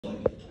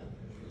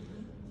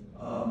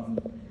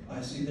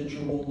I see that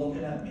you're all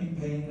looking at me,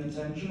 paying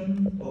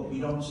attention, but we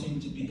don't seem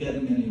to be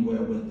getting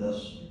anywhere with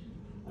this.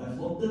 I've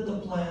looked at the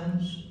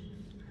plans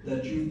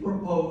that you've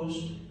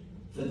proposed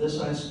for this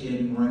ice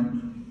skating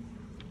rink,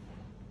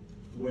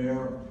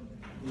 where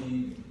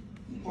the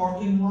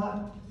parking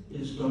lot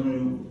is going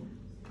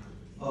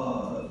to,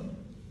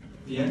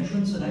 the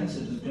entrance and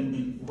exit is going to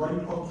be right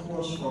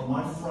across from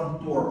my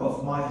front door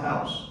of my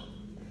house.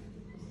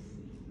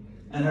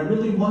 And I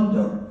really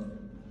wonder,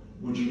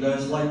 would you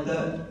guys like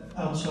that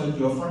outside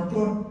your front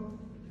door?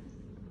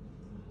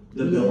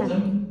 The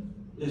building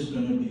is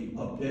going to be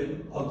a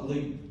big,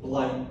 ugly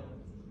blight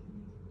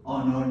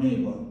on our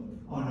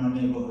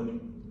neighborhood.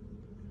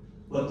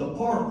 But the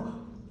park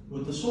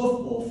with the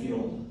softball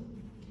field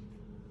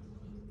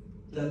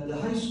that the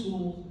high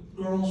school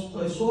girls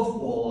play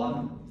softball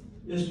on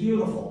is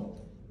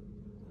beautiful.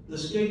 The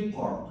skate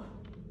park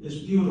is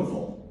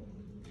beautiful.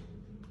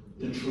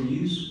 The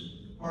trees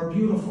are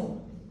beautiful.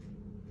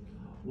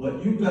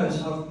 What you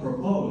guys have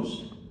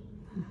proposed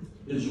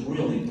is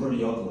really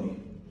pretty ugly.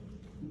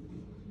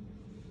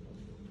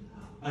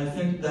 I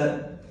think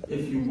that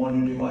if you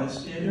want to do ice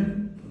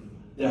skating,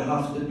 there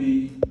have to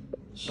be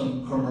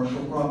some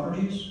commercial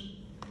properties,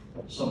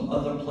 some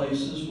other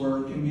places where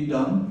it can be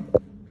done.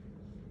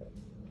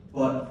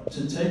 But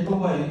to take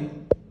away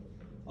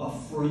a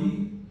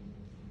free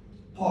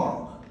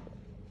park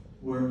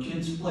where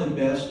kids play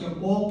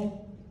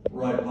basketball,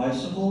 ride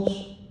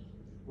bicycles,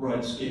 ride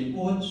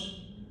skateboards,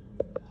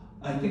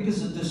 I think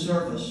is a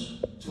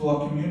disservice to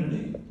our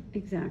community.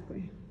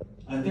 Exactly.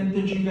 I think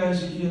that you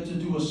guys are here to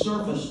do a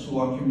service to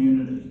our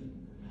community,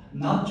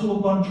 not to a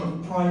bunch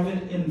of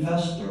private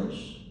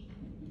investors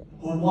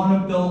who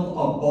want to build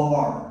a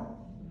bar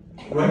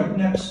right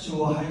next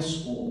to a high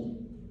school,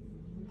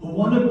 who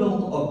want to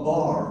build a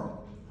bar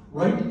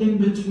right in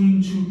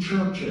between two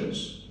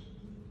churches,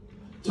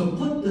 to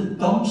put the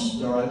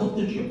dumpster, I looked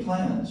at your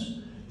plans,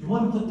 you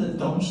want to put the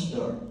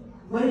dumpster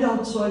right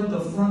outside the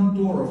front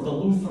door of the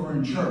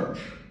Lutheran church.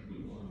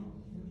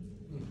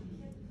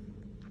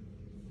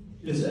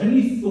 Is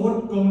any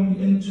thought going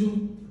into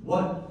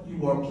what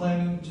you are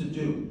planning to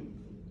do?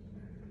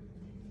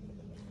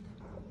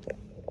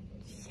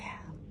 Yeah.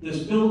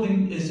 This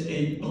building is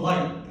a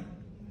blight.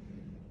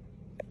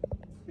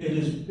 It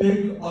is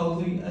big,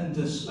 ugly, and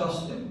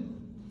disgusting.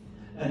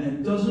 And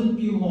it doesn't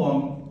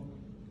belong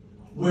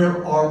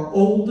where our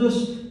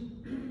oldest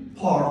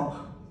park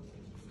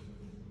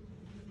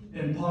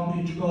in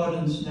Palm Beach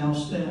Gardens now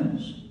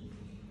stands,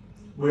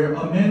 where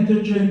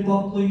Amanda J.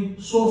 Buckley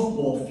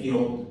softball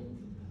field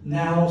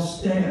now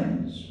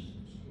stands.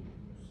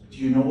 Do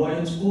you know why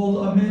it's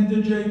called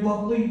Amanda J.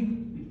 Buckley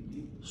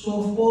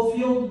softball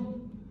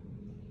field?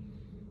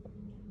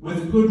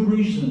 With good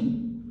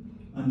reason.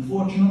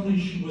 Unfortunately,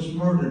 she was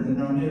murdered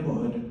in our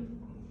neighborhood.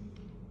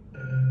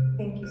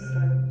 Thank you,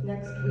 sir.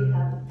 Next we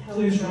have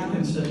Helen Please Brown.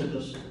 reconsider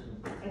this.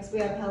 Next we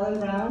have Helen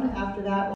Brown. After that,